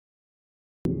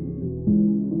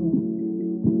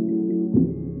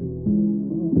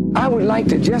I would like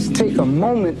to just take a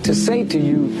moment to say to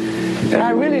you that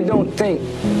I really don't think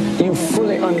you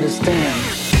fully understand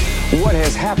what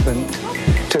has happened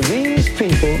to these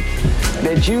people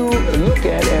that you look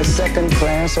at as second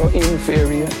class or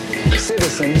inferior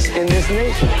citizens in this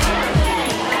nation.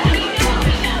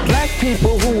 Black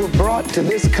people who were brought to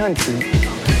this country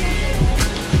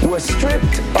were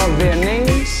stripped of their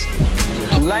names,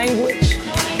 language,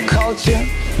 culture,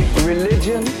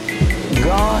 religion,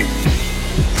 God,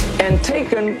 and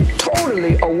taken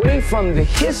totally away from the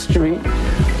history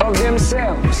of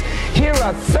themselves. Here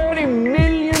are 30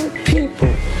 million people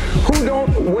who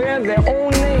don't wear their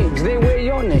own names, they wear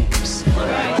your names.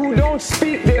 Who don't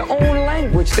speak their own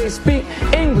language, they speak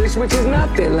English, which is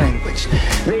not their language.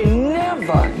 They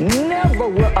never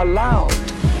were allowed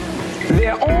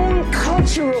their own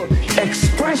cultural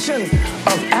expression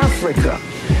of Africa.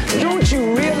 Don't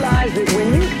you realize that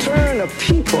when you turn a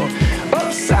people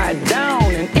upside down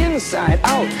and inside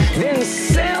out, then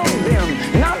sell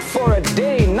them not for a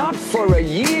day, not for a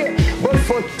year, but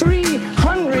for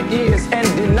 300 years, and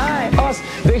deny us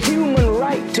the human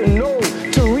right to know,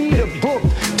 to read a book,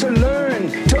 to learn,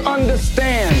 to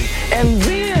understand, and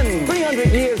then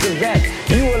 300 years of that,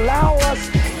 you allow us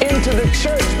into the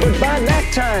church, but by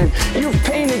that time, you've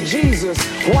painted Jesus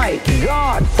white,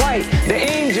 God white, the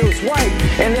angels white,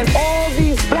 and then all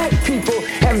these black people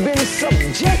have been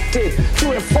subjected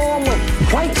to a form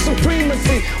of white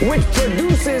supremacy, which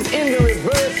produces in the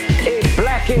reverse a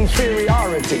black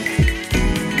inferiority.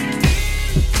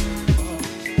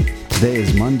 Today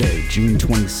is Monday, June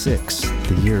 26th.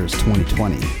 The year is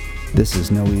 2020. This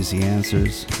is No Easy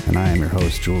Answers, and I am your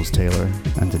host, Jules Taylor,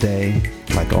 and today,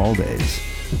 like all days,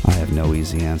 I have no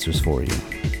easy answers for you.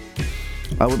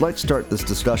 I would like to start this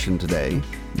discussion today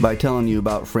by telling you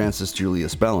about Francis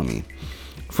Julius Bellamy.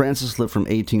 Francis lived from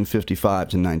 1855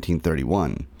 to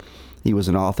 1931. He was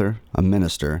an author, a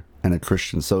minister, and a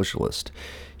Christian socialist.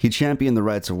 He championed the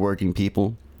rights of working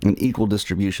people, an equal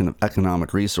distribution of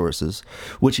economic resources,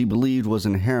 which he believed was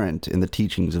inherent in the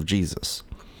teachings of Jesus.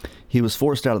 He was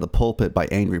forced out of the pulpit by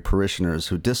angry parishioners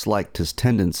who disliked his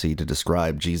tendency to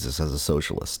describe Jesus as a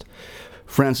socialist.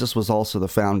 Francis was also the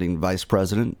founding vice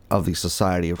president of the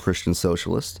Society of Christian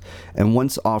Socialists and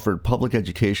once offered public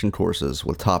education courses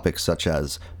with topics such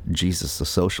as Jesus the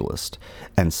Socialist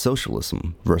and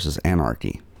Socialism versus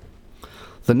Anarchy.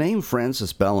 The name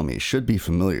Francis Bellamy should be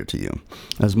familiar to you,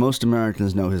 as most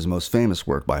Americans know his most famous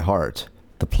work by heart,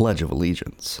 The Pledge of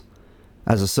Allegiance.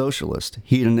 As a socialist,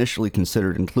 he had initially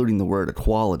considered including the word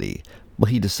equality, but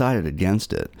he decided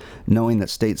against it, knowing that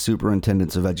state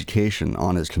superintendents of education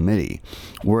on his committee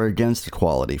were against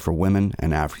equality for women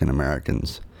and African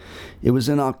Americans. It was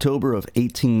in October of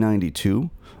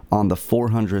 1892, on the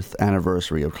 400th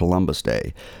anniversary of Columbus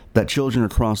Day, that children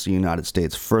across the United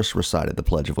States first recited the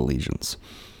Pledge of Allegiance.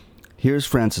 Here's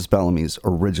Francis Bellamy's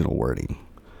original wording.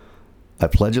 I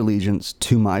pledge allegiance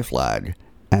to my flag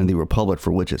and the republic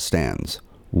for which it stands,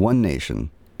 one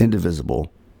nation,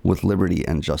 indivisible, with liberty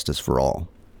and justice for all.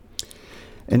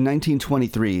 In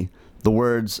 1923, the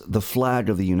words, the flag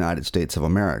of the United States of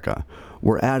America,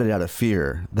 were added out of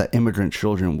fear that immigrant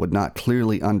children would not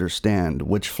clearly understand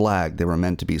which flag they were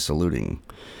meant to be saluting.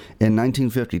 In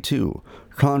 1952,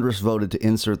 Congress voted to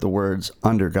insert the words,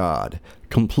 under God,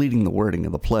 completing the wording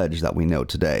of the pledge that we know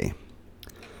today.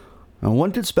 Now,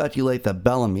 one could speculate that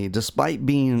Bellamy, despite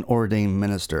being an ordained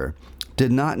minister,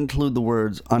 did not include the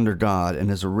words under God in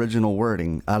his original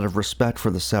wording out of respect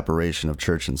for the separation of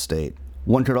church and state.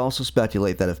 One could also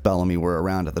speculate that if Bellamy were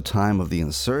around at the time of the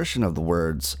insertion of the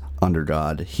words under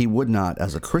God, he would not,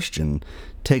 as a Christian,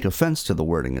 take offense to the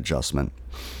wording adjustment.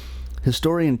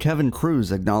 Historian Kevin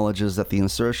Cruz acknowledges that the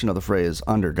insertion of the phrase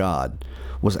under God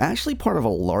was actually part of a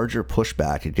larger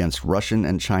pushback against Russian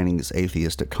and Chinese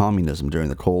atheistic communism during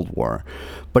the Cold War,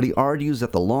 but he argues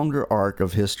that the longer arc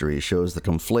of history shows the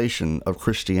conflation of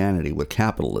Christianity with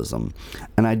capitalism,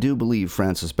 and I do believe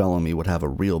Francis Bellamy would have a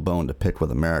real bone to pick with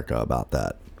America about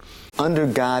that. Under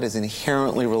God is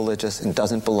inherently religious and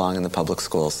doesn't belong in the public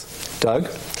schools. Doug?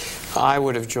 I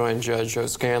would have joined Judge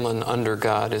O'Scanlan. Under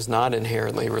God is not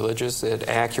inherently religious. It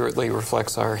accurately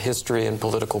reflects our history and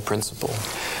political principle.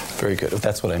 Very good.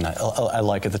 That's what I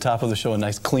like. At the top of the show, a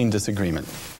nice clean disagreement.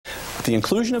 The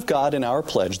inclusion of God in our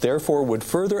pledge, therefore, would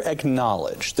further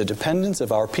acknowledge the dependence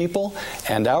of our people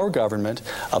and our government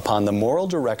upon the moral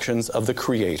directions of the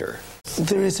Creator.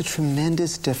 There is a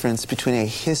tremendous difference between a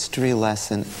history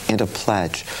lesson and a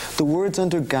pledge. The words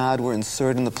under God were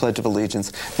inserted in the Pledge of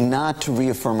Allegiance not to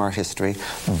reaffirm our history,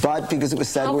 but because it was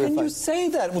said... How can you say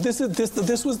that? Well,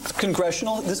 this was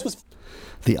congressional. This was...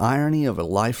 The irony of a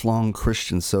lifelong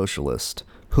Christian socialist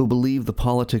who believed the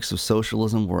politics of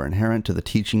socialism were inherent to the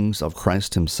teachings of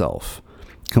Christ himself,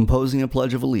 composing a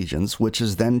Pledge of Allegiance which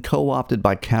is then co-opted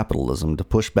by capitalism to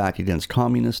push back against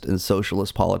communist and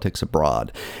socialist politics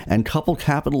abroad, and couple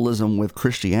capitalism with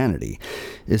Christianity,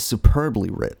 is superbly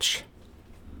rich.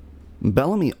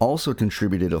 Bellamy also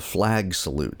contributed a flag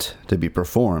salute to be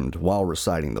performed while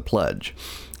reciting the pledge.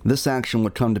 This action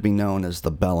would come to be known as the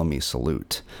Bellamy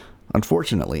Salute.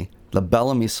 Unfortunately, the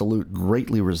Bellamy Salute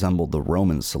greatly resembled the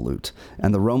Roman salute,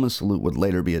 and the Roman salute would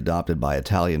later be adopted by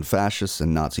Italian fascists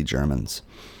and Nazi Germans.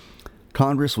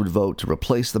 Congress would vote to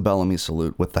replace the Bellamy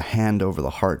Salute with the hand over the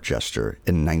heart gesture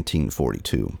in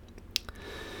 1942.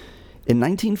 In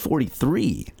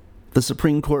 1943, the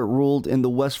Supreme Court ruled in the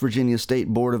West Virginia State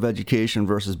Board of Education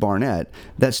versus Barnett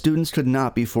that students could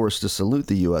not be forced to salute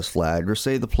the U.S. flag or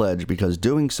say the pledge because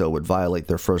doing so would violate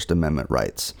their First Amendment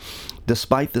rights.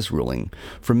 Despite this ruling,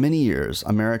 for many years,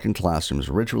 American classrooms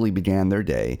ritually began their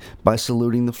day by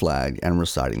saluting the flag and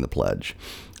reciting the pledge.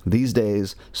 These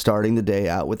days, starting the day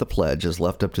out with the pledge is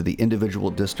left up to the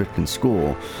individual district and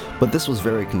school, but this was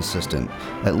very consistent,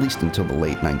 at least until the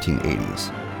late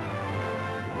 1980s.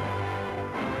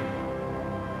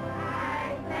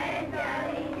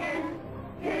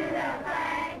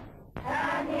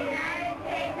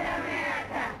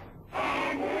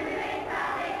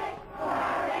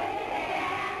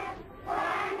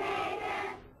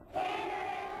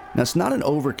 Now, it's not an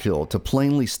overkill to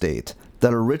plainly state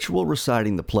that a ritual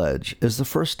reciting the pledge is the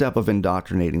first step of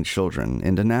indoctrinating children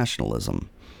into nationalism.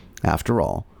 After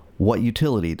all, what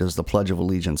utility does the Pledge of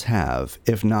Allegiance have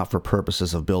if not for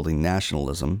purposes of building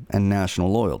nationalism and national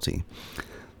loyalty?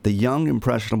 The young,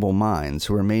 impressionable minds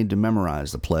who are made to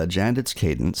memorize the pledge and its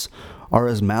cadence are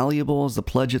as malleable as the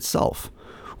pledge itself,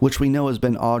 which we know has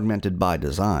been augmented by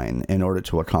design in order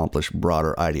to accomplish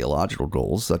broader ideological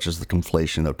goals such as the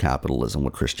conflation of capitalism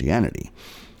with Christianity.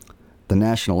 The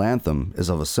national anthem is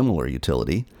of a similar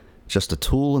utility, just a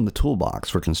tool in the toolbox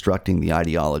for constructing the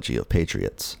ideology of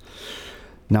patriots.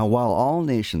 Now, while all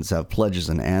nations have pledges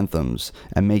and anthems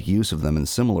and make use of them in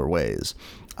similar ways,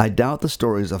 I doubt the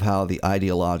stories of how the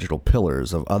ideological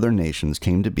pillars of other nations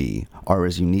came to be are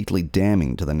as uniquely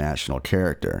damning to the national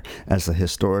character as the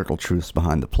historical truths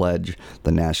behind the pledge,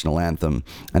 the national anthem,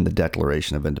 and the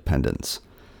Declaration of Independence.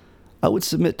 I would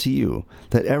submit to you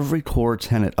that every core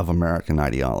tenet of American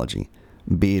ideology,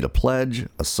 be it a pledge,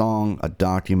 a song, a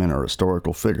document, or a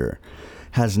historical figure,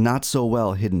 has not so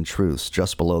well hidden truths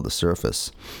just below the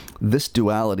surface. This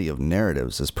duality of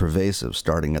narratives is pervasive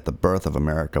starting at the birth of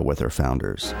America with her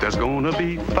founders. There's gonna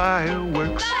be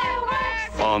fireworks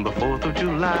on the 4th of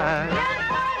July.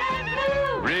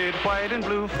 Red, white, and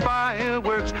blue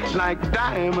fireworks like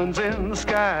diamonds in the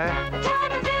sky.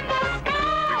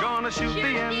 We're gonna shoot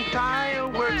the entire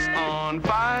works on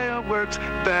fireworks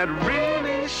that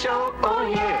really show,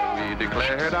 oh yeah, we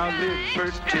declared our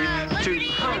liberty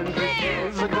 200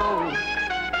 years ago.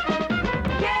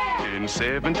 In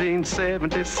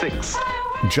 1776.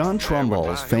 John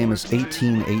Trumbull's famous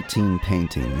 1818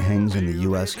 painting hangs in the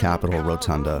U.S. Capitol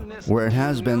Rotunda, where it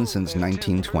has been since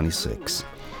 1926.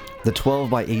 The 12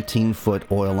 by 18 foot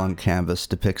oil on canvas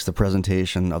depicts the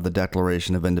presentation of the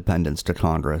Declaration of Independence to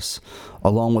Congress,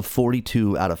 along with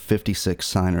 42 out of 56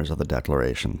 signers of the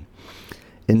Declaration.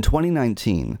 In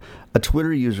 2019, a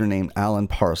Twitter user named Alan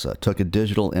Parsa took a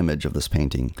digital image of this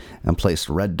painting and placed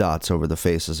red dots over the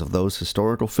faces of those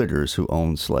historical figures who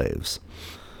owned slaves.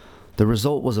 The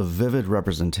result was a vivid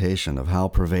representation of how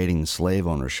pervading slave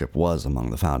ownership was among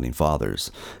the Founding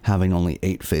Fathers, having only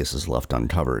 8 faces left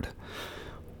uncovered.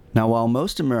 Now, while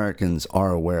most Americans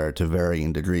are aware to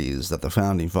varying degrees that the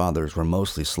Founding Fathers were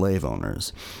mostly slave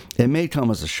owners, it may come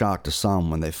as a shock to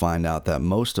some when they find out that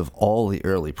most of all the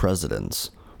early presidents,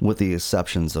 with the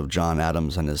exceptions of John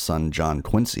Adams and his son John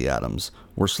Quincy Adams,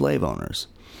 were slave owners.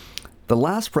 The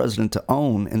last president to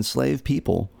own enslaved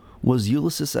people was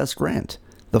Ulysses S. Grant,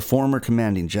 the former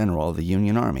commanding general of the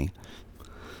Union Army.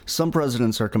 Some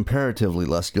presidents are comparatively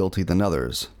less guilty than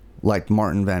others, like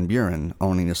Martin Van Buren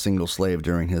owning a single slave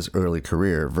during his early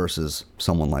career versus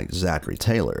someone like Zachary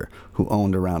Taylor, who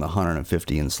owned around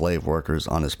 150 enslaved workers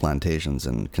on his plantations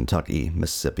in Kentucky,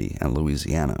 Mississippi, and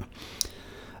Louisiana.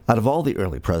 Out of all the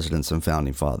early presidents and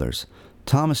Founding Fathers,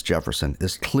 Thomas Jefferson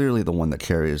is clearly the one that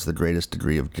carries the greatest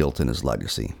degree of guilt in his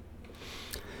legacy.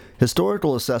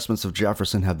 Historical assessments of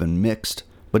Jefferson have been mixed,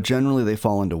 but generally they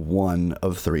fall into one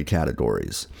of 3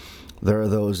 categories. There are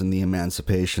those in the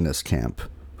emancipationist camp,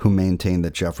 who maintained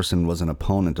that Jefferson was an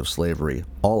opponent of slavery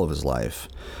all of his life,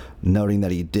 noting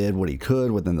that he did what he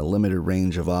could within the limited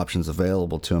range of options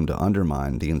available to him to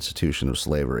undermine the institution of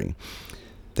slavery.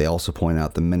 They also point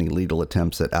out the many legal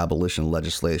attempts at abolition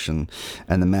legislation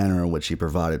and the manner in which he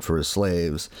provided for his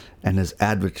slaves and his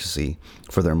advocacy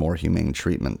for their more humane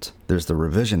treatment. There's the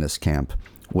revisionist camp,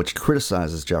 which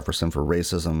criticizes Jefferson for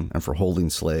racism and for holding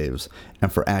slaves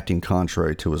and for acting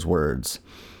contrary to his words.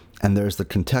 And there's the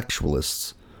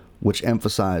contextualists, which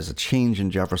emphasize a change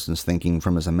in Jefferson's thinking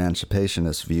from his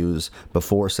emancipationist views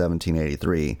before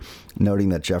 1783, noting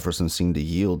that Jefferson seemed to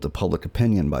yield to public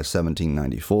opinion by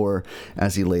 1794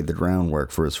 as he laid the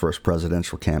groundwork for his first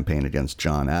presidential campaign against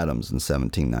John Adams in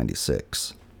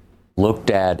 1796. Looked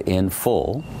at in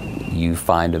full, you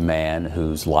find a man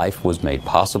whose life was made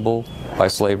possible by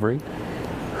slavery,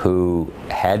 who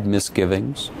had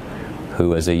misgivings,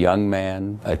 who as a young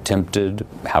man attempted,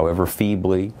 however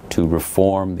feebly, to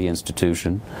reform the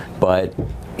institution. But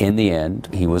in the end,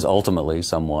 he was ultimately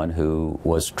someone who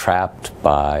was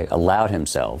allowed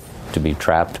himself to be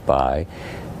trapped by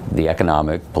the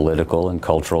economic, political, and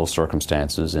cultural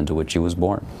circumstances into which he was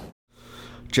born.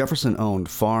 Jefferson owned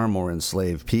far more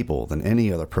enslaved people than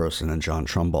any other person in John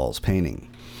Trumbull's painting.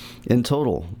 In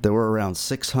total, there were around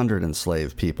 600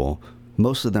 enslaved people,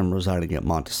 most of them residing at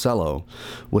Monticello,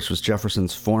 which was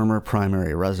Jefferson's former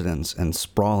primary residence and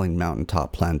sprawling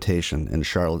mountaintop plantation in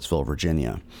Charlottesville,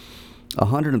 Virginia.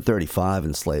 135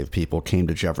 enslaved people came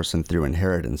to Jefferson through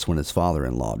inheritance when his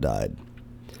father-in-law died.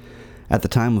 At the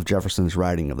time of Jefferson's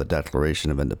writing of the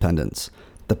Declaration of Independence,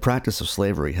 the practice of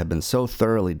slavery had been so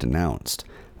thoroughly denounced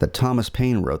that Thomas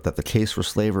Paine wrote that the case for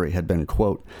slavery had been,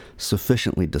 quote,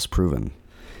 sufficiently disproven.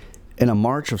 In a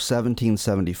March of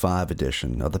 1775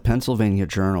 edition of the Pennsylvania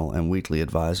Journal and Weekly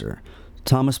Advisor,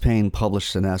 Thomas Paine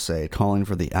published an essay calling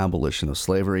for the abolition of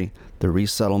slavery, the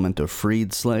resettlement of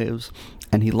freed slaves,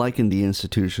 and he likened the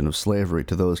institution of slavery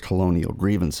to those colonial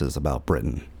grievances about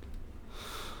Britain.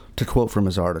 To quote from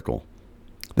his article,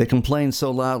 "They complain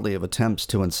so loudly of attempts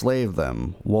to enslave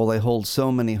them, while they hold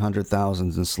so many hundred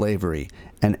thousands in slavery,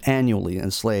 and annually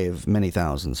enslave many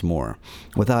thousands more,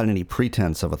 without any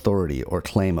pretense of authority or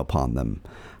claim upon them.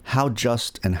 How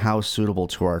just and how suitable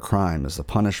to our crime is the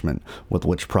punishment with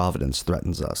which Providence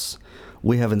threatens us.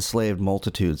 We have enslaved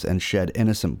multitudes and shed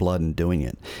innocent blood in doing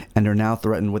it, and are now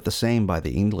threatened with the same by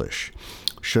the English.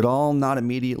 Should all not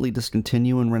immediately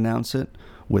discontinue and renounce it,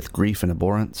 with grief and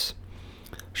abhorrence?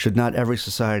 Should not every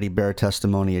society bear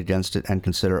testimony against it and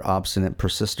consider obstinate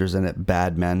persisters in it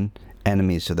bad men,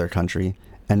 enemies to their country,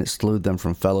 and exclude them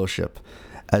from fellowship,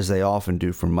 as they often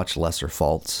do for much lesser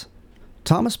faults?"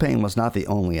 Thomas Paine was not the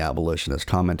only abolitionist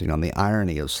commenting on the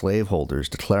irony of slaveholders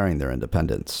declaring their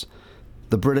independence.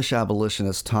 The British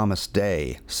abolitionist Thomas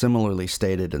Day similarly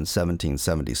stated in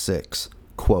 1776,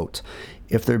 quote,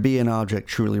 "If there be an object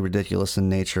truly ridiculous in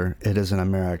nature, it is an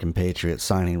American patriot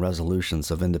signing resolutions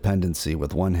of independency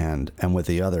with one hand and with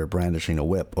the other brandishing a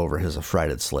whip over his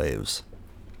affrighted slaves."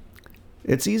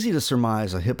 It's easy to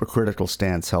surmise a hypocritical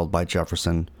stance held by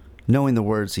Jefferson, knowing the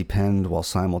words he penned while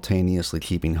simultaneously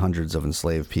keeping hundreds of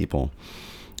enslaved people.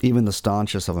 Even the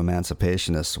staunchest of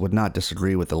emancipationists would not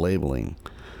disagree with the labeling,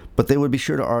 but they would be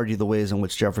sure to argue the ways in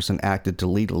which Jefferson acted to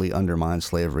legally undermine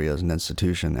slavery as an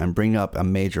institution and bring up a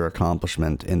major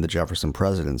accomplishment in the Jefferson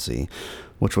presidency,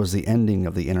 which was the ending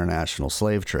of the international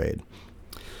slave trade.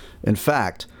 In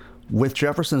fact, with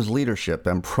Jefferson's leadership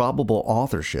and probable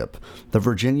authorship, the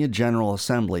Virginia General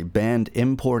Assembly banned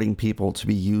importing people to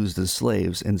be used as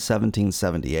slaves in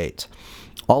 1778.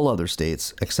 All other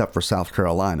states, except for South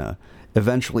Carolina,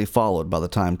 eventually followed by the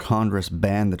time Congress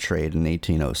banned the trade in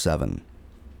 1807.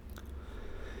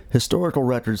 Historical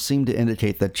records seem to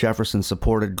indicate that Jefferson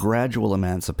supported gradual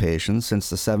emancipation since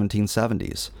the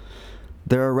 1770s.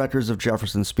 There are records of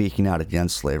Jefferson speaking out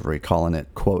against slavery, calling it,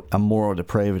 quote, a moral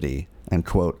depravity, and,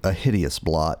 quote, a hideous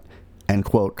blot, and,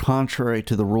 quote, contrary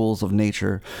to the rules of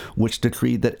nature, which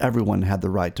decreed that everyone had the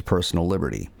right to personal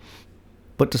liberty.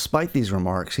 But despite these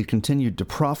remarks, he continued to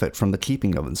profit from the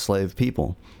keeping of enslaved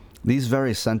people. These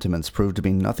very sentiments proved to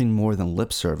be nothing more than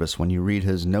lip service when you read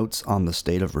his Notes on the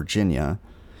State of Virginia,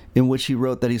 in which he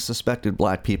wrote that he suspected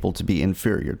black people to be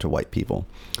inferior to white people.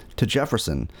 To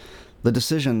Jefferson, the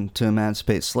decision to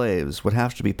emancipate slaves would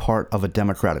have to be part of a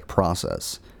democratic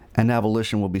process, and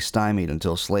abolition would be stymied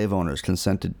until slave owners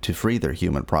consented to free their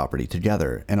human property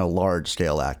together in a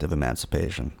large-scale act of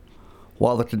emancipation.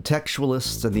 While the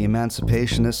contextualists and the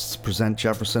emancipationists present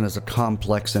Jefferson as a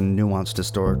complex and nuanced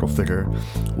historical figure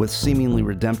with seemingly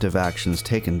redemptive actions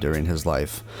taken during his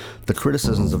life, the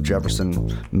criticisms of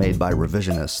Jefferson made by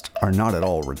revisionists are not at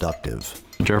all reductive.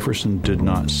 Jefferson did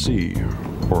not see,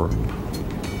 or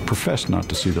professed not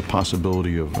to see, the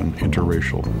possibility of an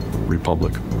interracial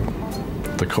republic,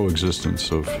 the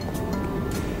coexistence of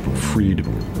freed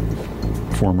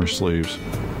former slaves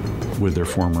with their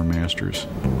former masters.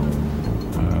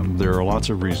 There are lots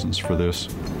of reasons for this.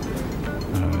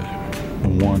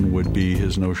 One would be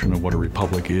his notion of what a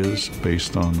republic is,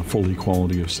 based on the full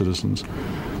equality of citizens.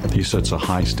 He sets a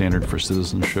high standard for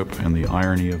citizenship, and the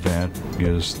irony of that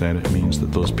is that it means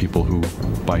that those people who,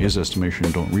 by his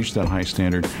estimation, don't reach that high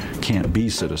standard can't be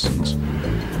citizens.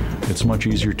 It's much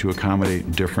easier to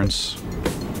accommodate difference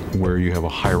where you have a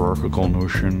hierarchical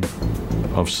notion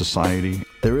of society.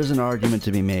 There is an argument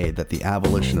to be made that the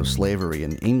abolition of slavery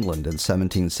in England in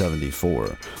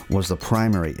 1774 was the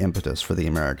primary impetus for the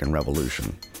American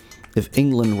Revolution. If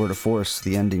England were to force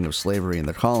the ending of slavery in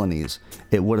the colonies,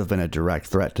 it would have been a direct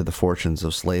threat to the fortunes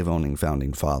of slave-owning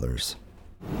founding fathers.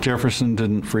 Jefferson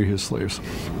didn't free his slaves.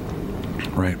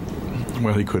 Right.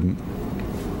 Well, he couldn't.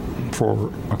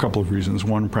 For a couple of reasons.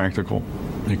 One, practical.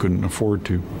 He couldn't afford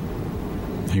to.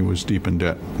 He was deep in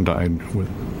debt and died with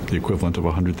the equivalent of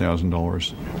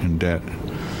 $100,000 in debt,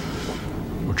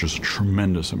 which is a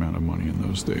tremendous amount of money in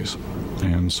those days.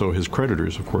 And so his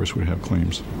creditors, of course, did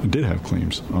have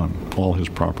claims on all his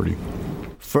property.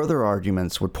 Further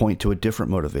arguments would point to a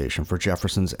different motivation for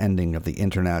Jefferson's ending of the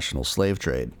international slave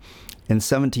trade. In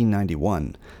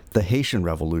 1791, the Haitian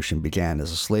Revolution began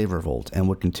as a slave revolt and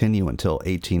would continue until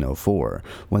 1804,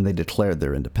 when they declared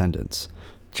their independence.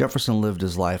 Jefferson lived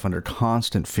his life under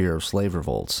constant fear of slave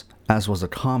revolts, as was a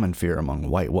common fear among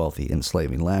white wealthy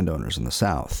enslaving landowners in the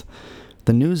South.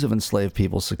 The news of enslaved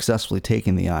people successfully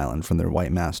taking the island from their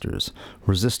white masters,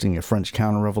 resisting a French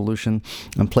counter-revolution,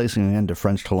 and placing an end to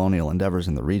French colonial endeavors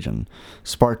in the region,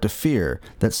 sparked a fear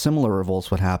that similar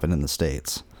revolts would happen in the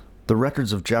States. The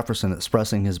records of Jefferson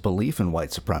expressing his belief in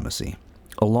white supremacy,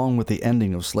 along with the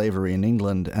ending of slavery in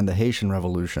England and the Haitian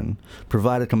Revolution,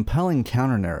 provide a compelling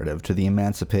counter-narrative to the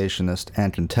emancipationist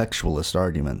and contextualist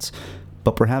arguments,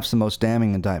 but perhaps the most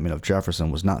damning indictment of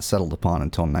Jefferson was not settled upon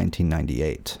until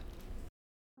 1998.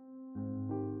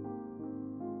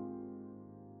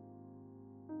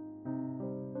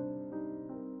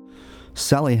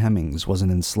 Sally Hemings was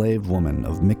an enslaved woman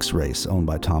of mixed race owned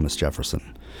by Thomas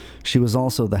Jefferson. She was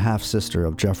also the half-sister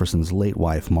of Jefferson's late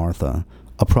wife, Martha,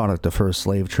 a product of her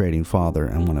slave-trading father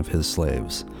and one of his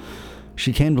slaves.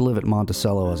 She came to live at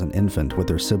Monticello as an infant with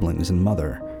her siblings and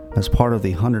mother, as part of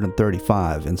the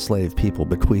 135 enslaved people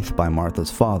bequeathed by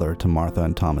Martha's father to Martha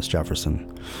and Thomas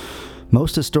Jefferson.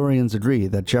 Most historians agree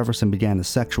that Jefferson began a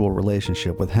sexual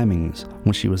relationship with Hemings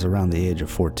when she was around the age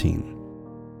of 14.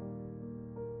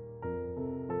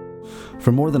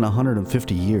 For more than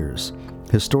 150 years,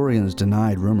 historians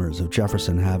denied rumors of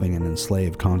Jefferson having an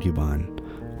enslaved concubine.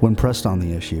 When pressed on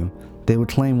the issue, they would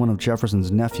claim one of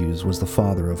Jefferson's nephews was the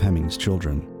father of Hemings'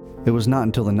 children. It was not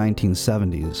until the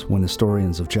 1970s when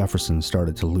historians of Jefferson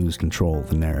started to lose control of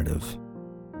the narrative.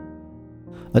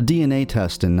 A DNA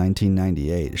test in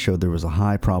 1998 showed there was a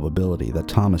high probability that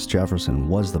Thomas Jefferson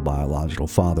was the biological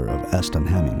father of Eston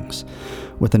Hemings,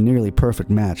 with a nearly perfect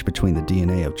match between the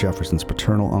DNA of Jefferson's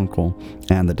paternal uncle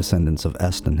and the descendants of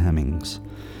Eston Hemings.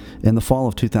 In the fall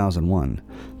of 2001,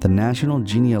 the National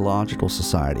Genealogical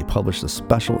Society published a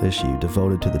special issue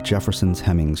devoted to the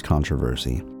Jeffersons-Hemings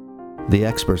controversy. The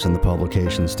experts in the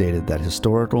publication stated that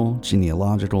historical,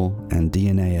 genealogical, and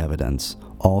DNA evidence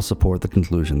all support the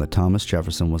conclusion that Thomas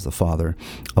Jefferson was the father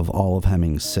of all of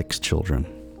Hemings' 6 children.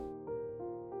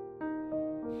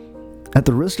 At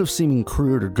the risk of seeming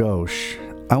crude or gauche,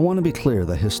 I want to be clear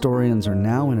that historians are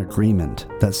now in agreement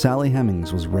that Sally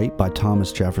Hemings was raped by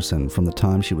Thomas Jefferson from the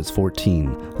time she was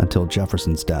 14 until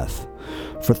Jefferson's death.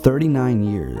 For 39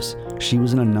 years, she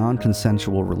was in a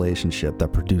non-consensual relationship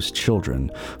that produced children,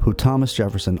 who Thomas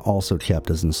Jefferson also kept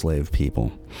as enslaved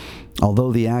people.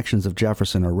 Although the actions of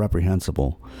Jefferson are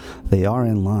reprehensible, they are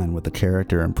in line with the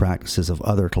character and practices of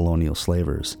other colonial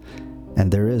slavers,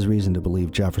 and there is reason to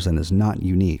believe Jefferson is not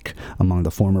unique among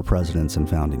the former presidents and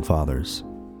founding fathers.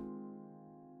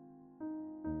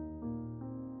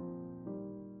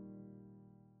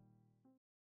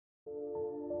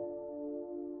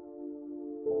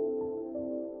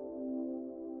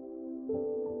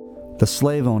 The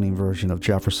slave-owning version of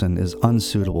Jefferson is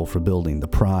unsuitable for building the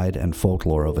pride and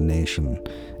folklore of a nation,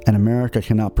 and America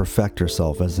cannot perfect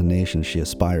herself as the nation she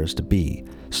aspires to be,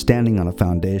 standing on a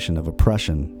foundation of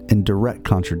oppression in direct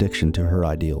contradiction to her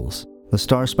ideals. The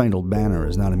Star-Spangled Banner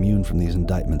is not immune from these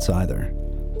indictments either.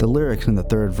 The lyrics in the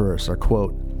third verse are,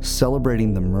 quote,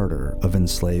 celebrating the murder of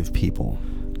enslaved people.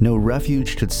 No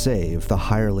refuge could save the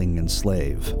hireling and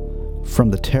slave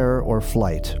from the terror or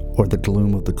flight or the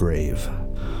gloom of the grave.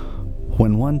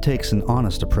 When one takes an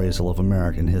honest appraisal of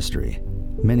American history,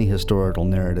 many historical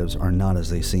narratives are not as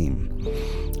they seem.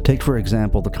 Take, for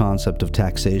example, the concept of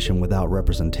taxation without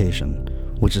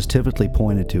representation, which is typically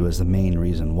pointed to as the main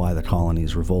reason why the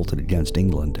colonies revolted against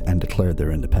England and declared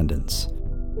their independence.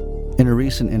 In a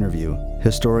recent interview,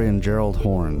 historian Gerald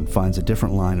Horne finds a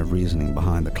different line of reasoning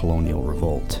behind the colonial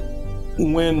revolt.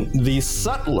 When the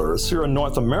settlers here in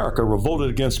North America revolted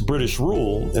against British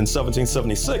rule in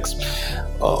 1776,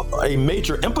 a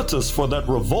major impetus for that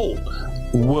revolt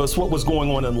was what was going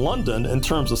on in London in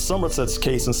terms of Somerset's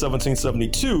case in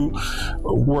 1772,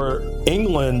 where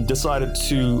England decided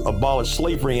to abolish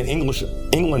slavery in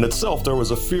England itself. There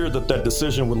was a fear that that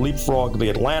decision would leapfrog the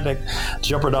Atlantic,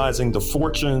 jeopardizing the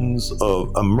fortunes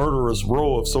of a murderous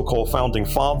row of so-called founding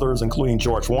fathers, including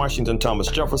George Washington, Thomas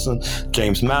Jefferson,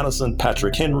 James Madison,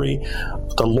 Patrick Henry,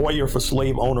 the lawyer for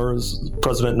slave owners,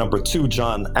 President number 2,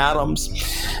 John Adams.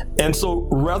 And so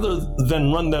rather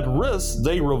than run that risk,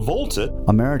 they revolted.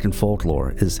 American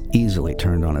folklore is easily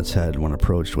turned on its head when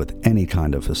approached with any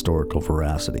kind of historical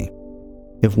veracity.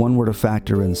 If one were to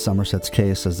factor in Somerset's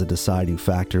case as the deciding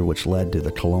factor which led to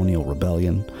the colonial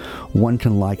rebellion, one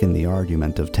can liken the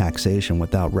argument of taxation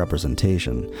without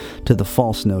representation to the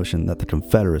false notion that the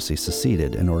Confederacy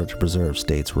seceded in order to preserve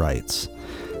states' rights.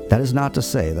 That is not to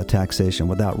say that taxation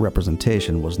without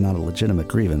representation was not a legitimate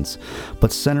grievance,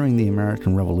 but centering the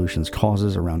American Revolution's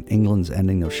causes around England's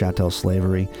ending of chattel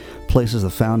slavery places the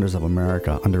founders of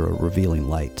America under a revealing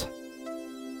light.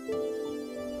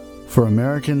 For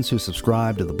Americans who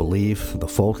subscribe to the belief the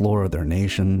folklore of their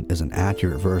nation is an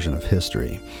accurate version of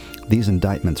history, these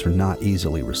indictments are not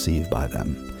easily received by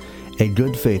them. A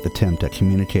good faith attempt at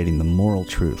communicating the moral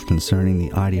truth concerning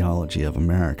the ideology of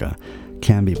America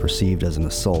can be perceived as an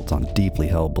assault on deeply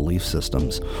held belief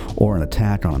systems or an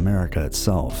attack on America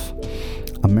itself.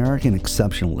 American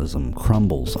exceptionalism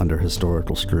crumbles under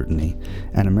historical scrutiny,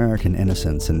 and American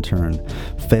innocence, in turn,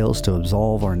 fails to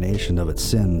absolve our nation of its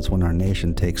sins when our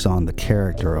nation takes on the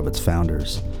character of its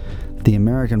founders. The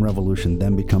American Revolution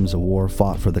then becomes a war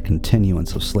fought for the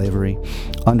continuance of slavery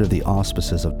under the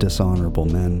auspices of dishonorable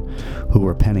men who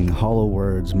were penning hollow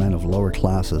words men of lower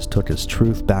classes took as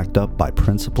truth backed up by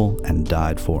principle and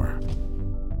died for.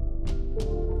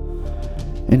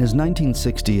 In his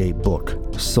 1968 book,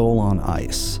 Soul on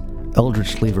Ice,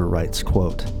 Eldridge Cleaver writes,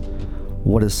 quote,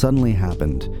 "What has suddenly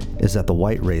happened is that the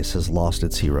white race has lost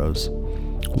its heroes.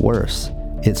 Worse,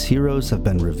 its heroes have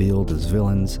been revealed as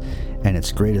villains and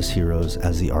its greatest heroes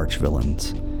as the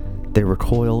arch-villains. They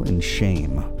recoil in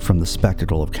shame from the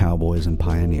spectacle of cowboys and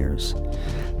pioneers,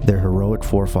 their heroic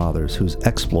forefathers whose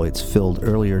exploits filled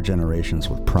earlier generations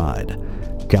with pride,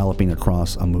 galloping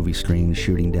across a movie screen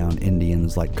shooting down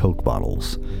Indians like Coke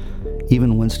bottles.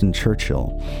 Even Winston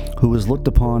Churchill, who was looked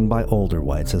upon by older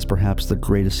whites as perhaps the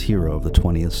greatest hero of the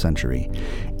 20th century,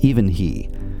 even he,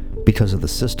 because of the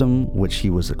system which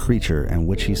he was a creature and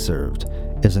which he served,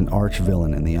 is an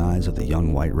arch-villain in the eyes of the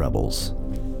young white rebels."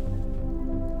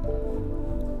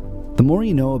 The more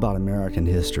you know about American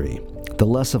history, the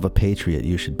less of a patriot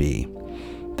you should be.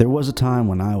 There was a time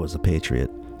when I was a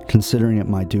patriot, considering it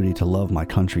my duty to love my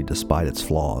country despite its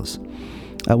flaws.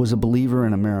 I was a believer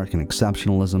in American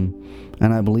exceptionalism,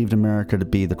 and I believed America to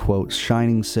be the, quote,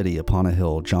 shining city upon a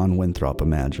hill John Winthrop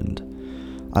imagined.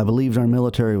 I believed our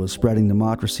military was spreading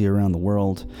democracy around the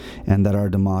world, and that our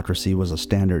democracy was a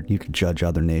standard you could judge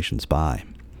other nations by.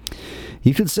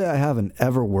 You could say I have an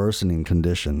ever-worsening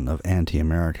condition of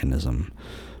anti-Americanism.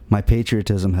 My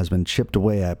patriotism has been chipped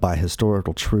away at by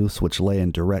historical truths which lay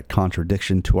in direct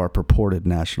contradiction to our purported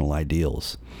national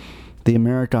ideals. The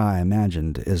America I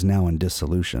imagined is now in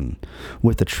dissolution,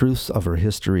 with the truths of her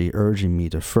history urging me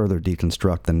to further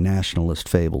deconstruct the nationalist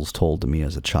fables told to me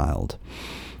as a child.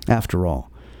 After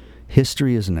all,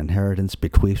 history is an inheritance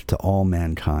bequeathed to all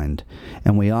mankind,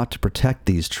 and we ought to protect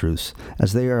these truths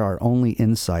as they are our only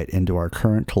insight into our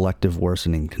current collective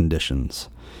worsening conditions.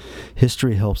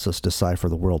 History helps us decipher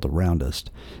the world around us,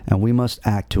 and we must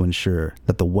act to ensure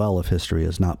that the well of history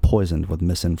is not poisoned with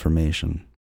misinformation.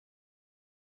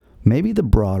 Maybe the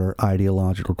broader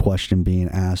ideological question being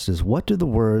asked is, what do the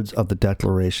words of the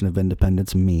Declaration of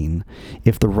Independence mean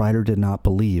if the writer did not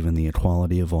believe in the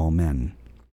equality of all men?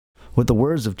 With the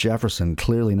words of Jefferson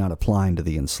clearly not applying to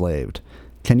the enslaved,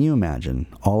 can you imagine,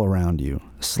 all around you,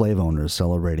 slave owners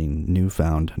celebrating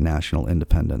newfound national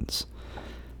independence?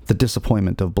 The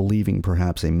disappointment of believing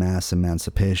perhaps a mass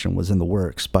emancipation was in the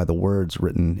works by the words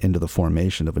written into the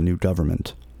formation of a new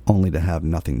government, only to have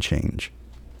nothing change.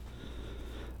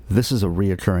 This is a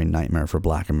reoccurring nightmare for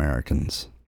Black Americans.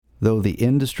 Though the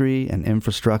industry and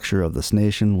infrastructure of this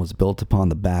nation was built upon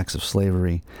the backs of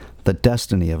slavery, the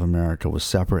destiny of America was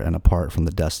separate and apart from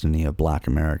the destiny of Black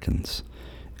Americans.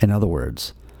 In other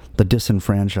words, The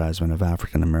disenfranchisement of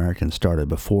African Americans started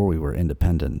before we were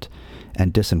independent,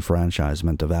 and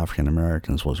disenfranchisement of African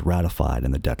Americans was ratified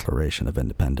in the Declaration of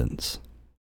Independence.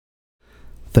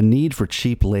 The need for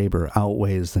cheap labor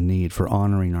outweighs the need for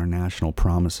honoring our national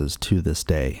promises to this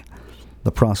day.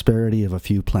 The prosperity of a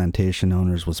few plantation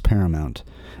owners was paramount,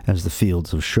 as the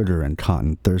fields of sugar and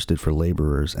cotton thirsted for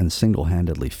laborers and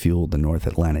single-handedly fueled the North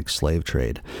Atlantic slave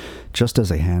trade, just as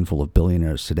a handful of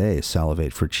billionaires today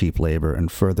salivate for cheap labor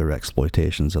and further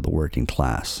exploitations of the working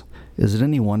class. Is it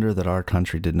any wonder that our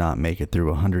country did not make it through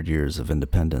 100 years of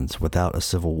independence without a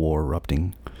civil war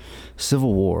erupting?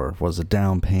 Civil war was a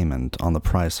down payment on the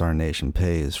price our nation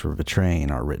pays for betraying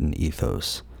our written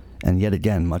ethos. And yet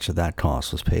again, much of that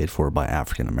cost was paid for by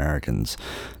African Americans,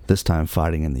 this time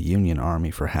fighting in the Union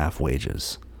Army for half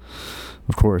wages.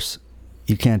 Of course,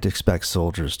 you can't expect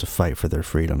soldiers to fight for their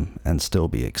freedom and still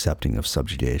be accepting of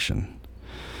subjugation.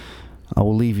 I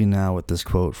will leave you now with this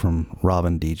quote from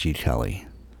Robin D.G. Kelley.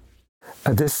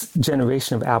 This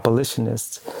generation of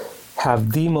abolitionists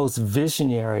have the most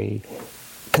visionary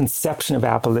conception of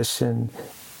abolition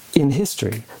in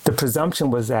history. The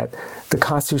presumption was that the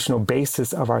constitutional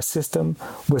basis of our system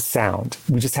was sound.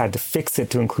 We just had to fix it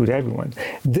to include everyone.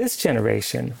 This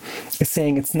generation is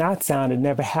saying it's not sound, it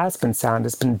never has been sound.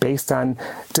 It's been based on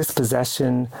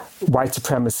dispossession, white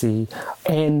supremacy,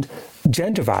 and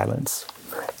gender violence.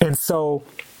 And so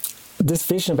this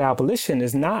vision of abolition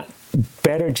is not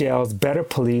better jails, better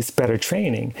police, better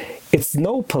training. It's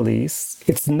no police,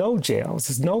 it's no jails,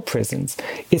 it's no prisons.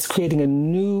 It's creating a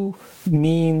new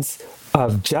means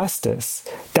of justice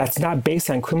that's not based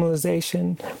on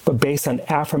criminalization, but based on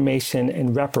affirmation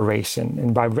and reparation.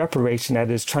 And by reparation,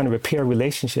 that is trying to repair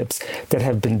relationships that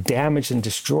have been damaged and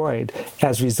destroyed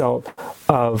as a result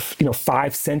of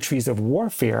 5 centuries of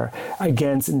warfare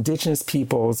against indigenous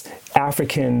peoples,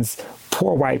 Africans,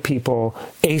 poor white people,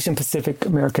 Asian Pacific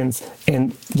Americans,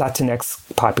 and Latinx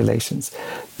populations.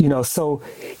 So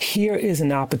here is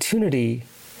an opportunity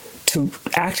to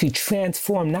actually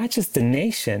transform not just the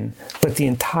nation, but the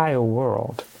entire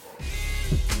world.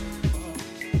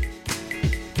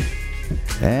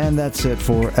 And that's it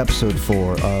for episode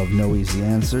 4 of No Easy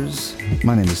Answers.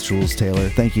 My name is Jules Taylor.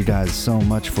 Thank you guys so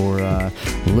much for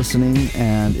listening.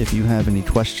 And if you have any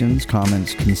questions,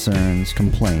 comments, concerns,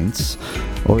 complaints,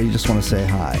 or you just want to say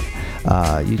hi,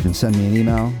 you can send me an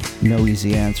email,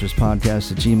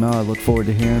 noeasyanswerspodcast@gmail.com. I look forward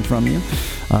to hearing from you.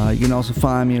 You can also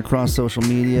find me across social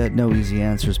media at No Easy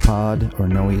Answers Pod or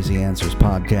No Easy Answers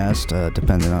Podcast,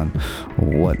 depending on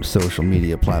what social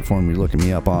media platform you're looking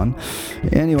me up on.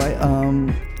 Anyway,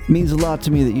 it means a lot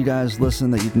to me that you guys listen,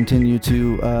 that you continue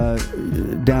to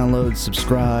download,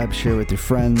 subscribe, share with your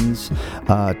friends,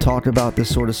 talk about this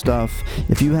sort of stuff.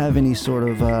 If you have any sort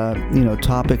of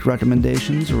topic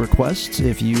recommendations or requests,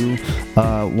 if you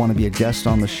want to be a guest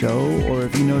on the show, or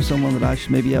if you know someone that I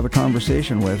should maybe have a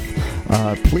conversation with,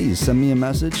 please send me a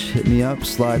message, hit me up,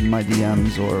 slide in my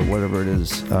DMs, or whatever it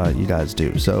is you guys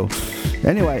do. So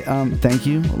anyway, thank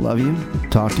you, love you,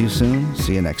 talk to you soon,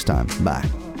 see you next time, bye.